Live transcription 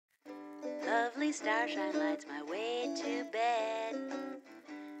Lovely starshine lights my way to bed.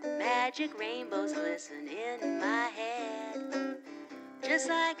 Magic rainbows glisten in my head. Just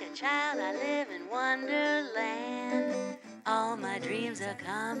like a child I live in Wonderland. All my dreams are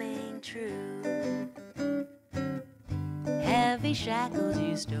coming true. Heavy shackles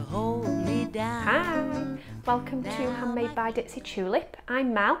used to hold me down. Hi, welcome to Handmade by Ditsy Tulip.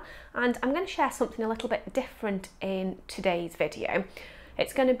 I'm Mel and I'm going to share something a little bit different in today's video.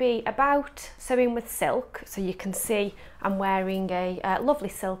 It's going to be about sewing with silk, so you can see I'm wearing a lovely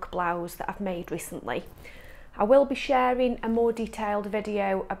silk blouse that I've made recently. I will be sharing a more detailed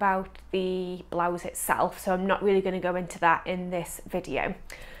video about the blouse itself, so I'm not really going to go into that in this video.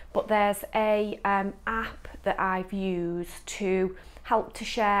 But there's a app that I've used to help to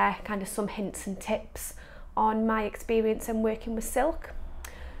share kind of some hints and tips on my experience in working with silk.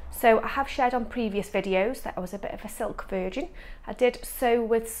 So I have shared on previous videos that I was a bit of a silk virgin. I did sew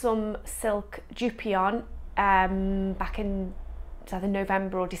with some silk dupion back in either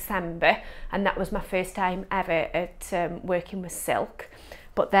November or December, and that was my first time ever at working with silk.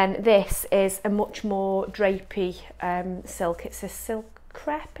 But then this is a much more drapey silk. It's a silk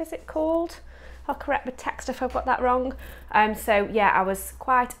crepe, is it called? I'll correct the text if I've got that wrong. So yeah, I was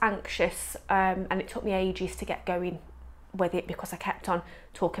quite anxious and it took me ages to get going with it because I kept on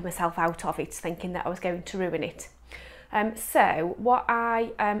talking myself out of it, thinking that I was going to ruin it. So what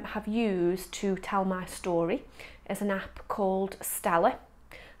I have used to tell my story is an app called Steller.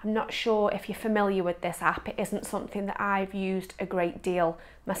 I'm not sure if you're familiar with this app. It isn't something that I've used a great deal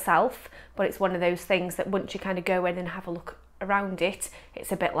myself, but it's one of those things that once you kind of go in and have a look around it,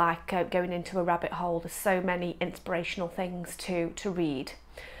 it's a bit like going into a rabbit hole. There's so many inspirational things to read.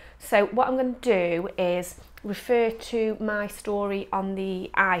 So what I'm going to do is refer to my story on the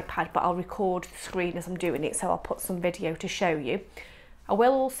iPad, but I'll record the screen as I'm doing it, so I'll put some video to show you. I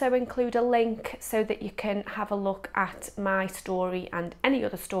will also include a link so that you can have a look at my story and any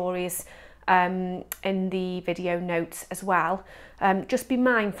other stories in the video notes as well. Just be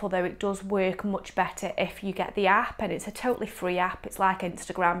mindful though, it does work much better if you get the app, and it's a totally free app. It's like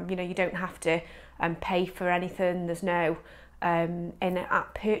Instagram, you know, you don't have to pay for anything. There's no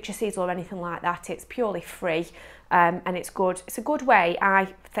in-app purchases or anything like that. It's purely free, and it's good. It's a good way, I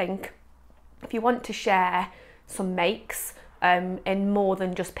think, if you want to share some makes in more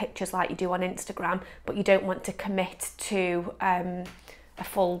than just pictures like you do on Instagram, but you don't want to commit to a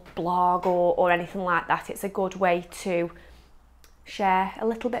full blog or anything like that. It's a good way to share a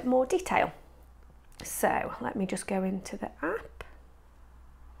little bit more detail. So let me just go into the app.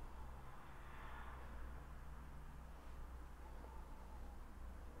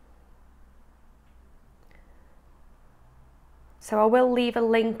 So I will leave a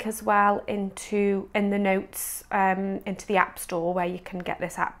link as well in the notes into the App Store where you can get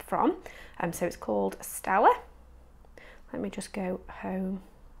this app from. So it's called Steller. Let me just go home.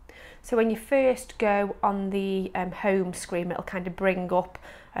 So when you first go on the home screen, it'll kind of bring up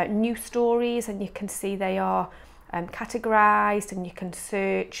new stories, and you can see they are categorised, and you can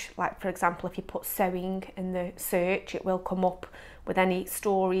search. Like for example, if you put sewing in the search, it will come up with any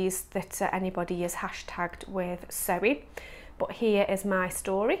stories that anybody is hashtagged with sewing. But here is my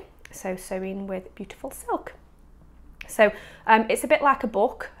story, so sewing with beautiful silk. So it's a bit like a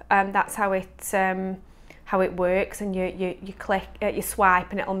book. That's how it works, and you click, you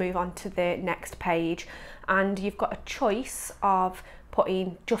swipe, and it'll move on to the next page. And you've got a choice of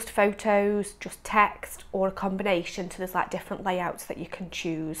putting just photos, just text, or a combination. So there's like different layouts that you can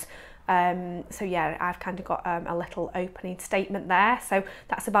choose. So yeah, I've kind of got a little opening statement there. So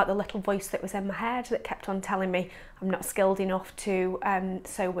that's about the little voice that was in my head that kept on telling me I'm not skilled enough to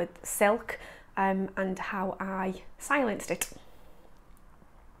sew with silk, and how I silenced it.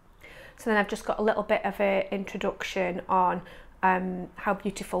 So then I've just got a little bit of an introduction on how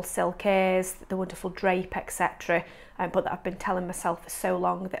beautiful silk is, the wonderful drape, etc. But that I've been telling myself for so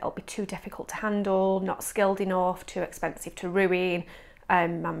long that it'll be too difficult to handle, not skilled enough, too expensive to ruin,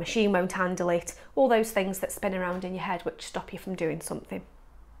 my machine won't handle it, all those things that spin around in your head which stop you from doing something.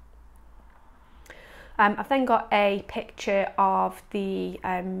 I've then got a picture of the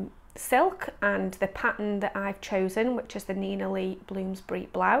silk and the pattern that I've chosen, which is the Linen-Bloom-Heirloom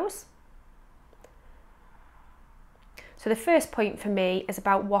blouse. So the first point for me is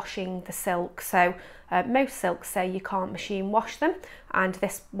about washing the silk. So most silks say you can't machine wash them, and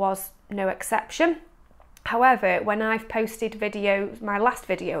this was no exception. However, when I've posted videos, my last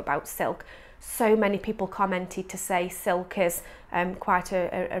video about silk, so many people commented to say silk is quite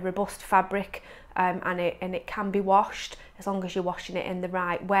a robust fabric, and it can be washed as long as you're washing it in the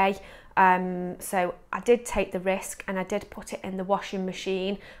right way. So I did take the risk and I did put it in the washing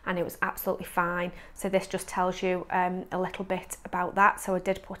machine and it was absolutely fine. So this just tells you a little bit about that. So I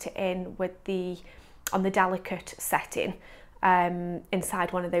did put it in with on the delicate setting,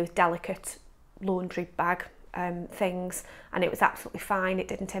 inside one of those delicate laundry bag things, and it was absolutely fine. It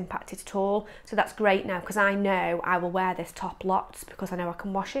didn't impact it at all. So that's great now, because I know I will wear this top lots because I know I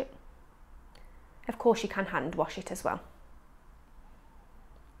can wash it. Of course you can hand wash it as well.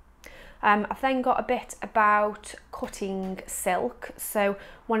 I've then got a bit about cutting silk. So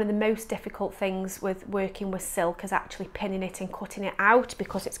one of the most difficult things with working with silk is actually pinning it and cutting it out,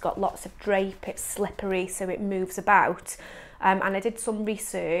 because it's got lots of drape, it's slippery, so it moves about. And I did some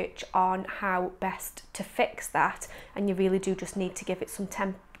research on how best to fix that, and you really do just need to give it some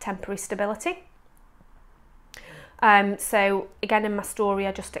temporary stability. So again, in my story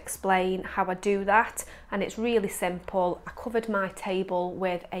I just explain how I do that, and it's really simple. I covered my table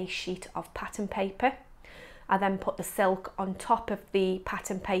with a sheet of pattern paper. I then put the silk on top of the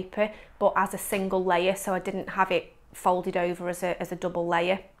pattern paper, but as a single layer, so I didn't have it folded over as a double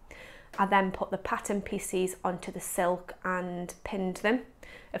layer. I then put the pattern pieces onto the silk and pinned them.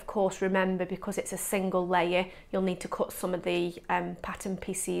 Of course, remember, because it's a single layer, you'll need to cut some of the pattern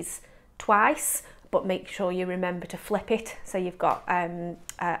pieces twice, but make sure you remember to flip it so you've got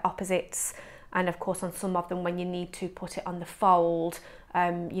opposites. And of course, on some of them, when you need to put it on the fold,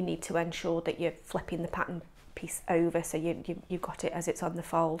 you need to ensure that you're flipping the pattern piece over so you've got it as it's on the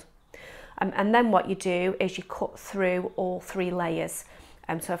fold. And then what you do is you cut through all 3 layers.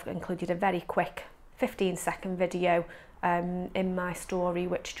 So I've included a very quick 15-second video in my story,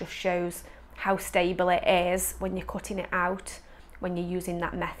 which just shows how stable it is when you're cutting it out, when you're using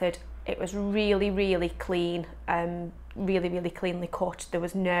that method. It was really clean, really cleanly cut. There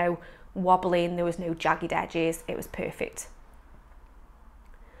was no wobbling, there was no jagged edges. It was perfect.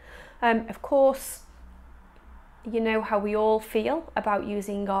 Of course, you know how we all feel about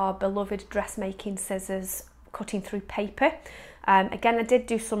using our beloved dressmaking scissors cutting through paper. Again, I did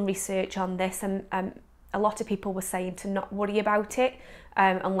do some research on this, and a lot of people were saying to not worry about it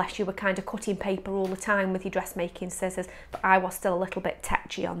unless you were kind of cutting paper all the time with your dressmaking scissors, but I was still a little bit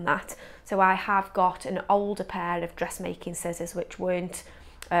tetchy on that. So I have got an older pair of dressmaking scissors which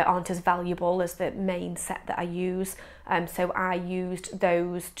aren't as valuable as the main set that I use, so I used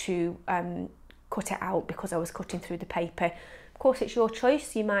those to cut it out because I was cutting through the paper. Of course, it's your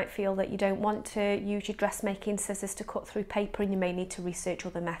choice. You might feel that you don't want to use your dressmaking scissors to cut through paper, and you may need to research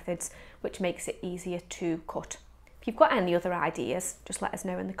other methods which makes it easier to cut. If you've got any other ideas, just let us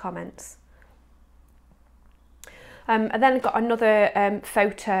know in the comments. I then got another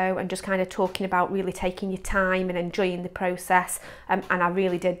photo and just kind of talking about really taking your time and enjoying the process, and I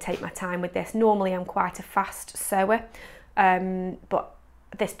really did take my time with this. Normally I'm quite a fast sewer, but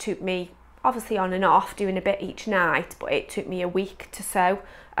this took me, obviously on and off, doing a bit each night, but it took me a week to sew,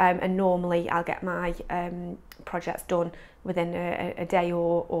 and normally I'll get my projects done within a day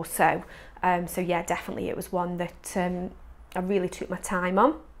or so. So yeah, definitely it was one that I really took my time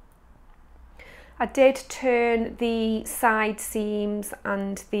on. I did turn the side seams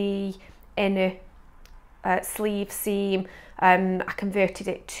and the inner sleeve seam. I converted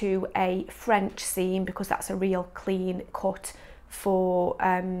it to a French seam because that's a real clean cut for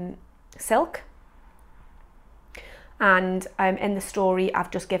silk. And in the story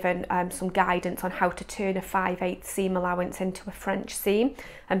I've just given some guidance on how to turn a 5/8 seam allowance into a French seam,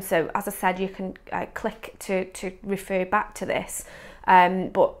 and so as I said, you can click to refer back to this,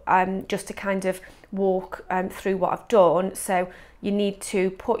 but just to kind of walk through what I've done. So you need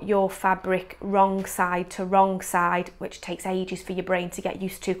to put your fabric wrong side to wrong side, which takes ages for your brain to get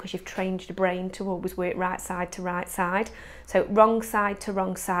used to because you've trained your brain to always work right side to right side. So wrong side to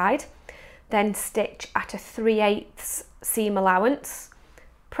wrong side. Then stitch at a 3/8 seam allowance,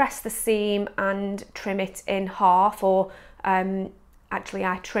 press the seam and trim it in half, or actually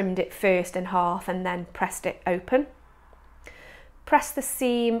I trimmed it first in half and then pressed it open. Press the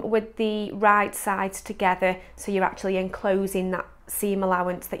seam with the right sides together so you're actually enclosing that seam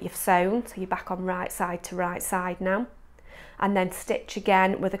allowance that you've sewn, so you're back on right side to right side now. And then stitch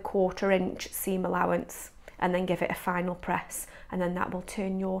again with a 1/4 inch seam allowance, and then give it a final press, and then that will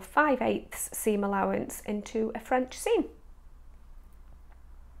turn your 5/8 seam allowance into a French seam.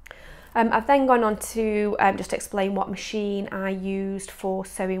 I've then gone on to just explain what machine I used for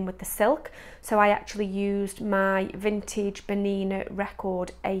sewing with the silk. So I actually used my vintage Bernina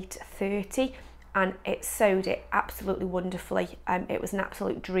Record 830, and it sewed it absolutely wonderfully. It was an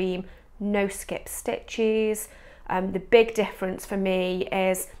absolute dream, no skip stitches. The big difference for me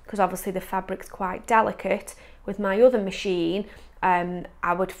is, because obviously the fabric's quite delicate, with my other machine,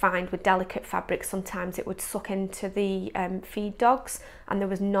 I would find with delicate fabric sometimes it would suck into the feed dogs, and there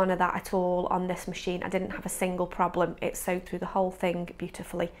was none of that at all on this machine. I didn't have a single problem. It sewed through the whole thing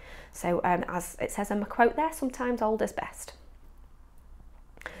beautifully. So as it says in my quote there, sometimes old is best.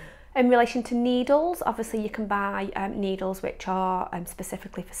 In relation to needles, obviously you can buy needles which are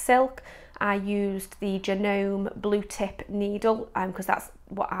specifically for silk. I used the Genome blue tip needle because that's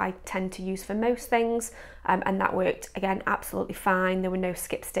what I tend to use for most things, and that worked again absolutely fine. There were no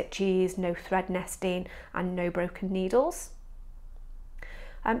skip stitches, no thread nesting, and no broken needles.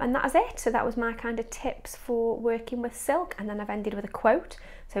 And that is it. So that was my kind of tips for working with silk, and then I've ended with a quote.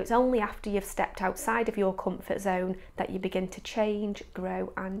 So it's only after you've stepped outside of your comfort zone that you begin to change,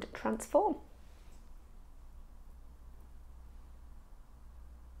 grow and transform.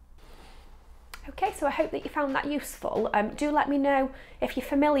 Okay, so I hope that you found that useful. Do let me know if you're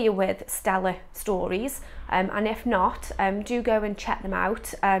familiar with Steller Stories, and if not, do go and check them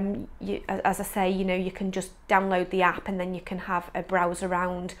out. As I say, you know, you can just download the app and then you can have a browse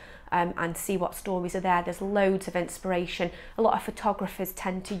around and see what stories are there. There's loads of inspiration. A lot of photographers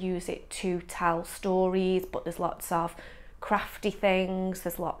tend to use it to tell stories, but there's lots of crafty things,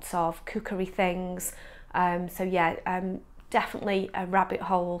 there's lots of cookery things. So yeah, definitely a rabbit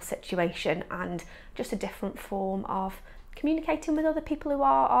hole situation and just a different form of communicating with other people who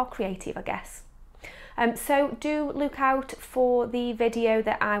are creative, I guess. So do look out for the video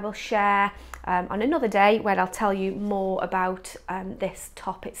that I will share on another day, where I'll tell you more about this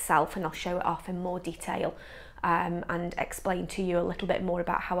top itself, and I'll show it off in more detail and explain to you a little bit more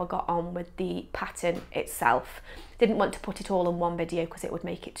about how I got on with the pattern itself. Didn't want to put it all in one video because it would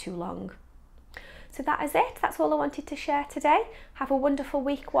make it too long. So that is it. That's all I wanted to share today. Have a wonderful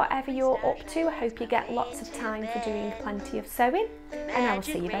week, whatever you're up to. I hope you get lots of time for doing plenty of sewing, and I will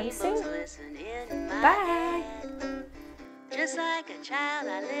see you very soon. Bye. Just like a child,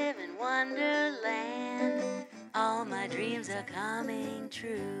 I live in Wonderland. All my dreams are coming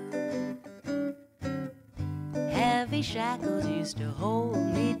true. Heavy shackles used to hold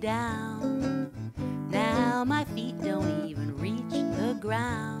me down. Now my feet don't even reach the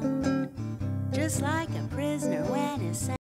ground. Just like a prisoner when his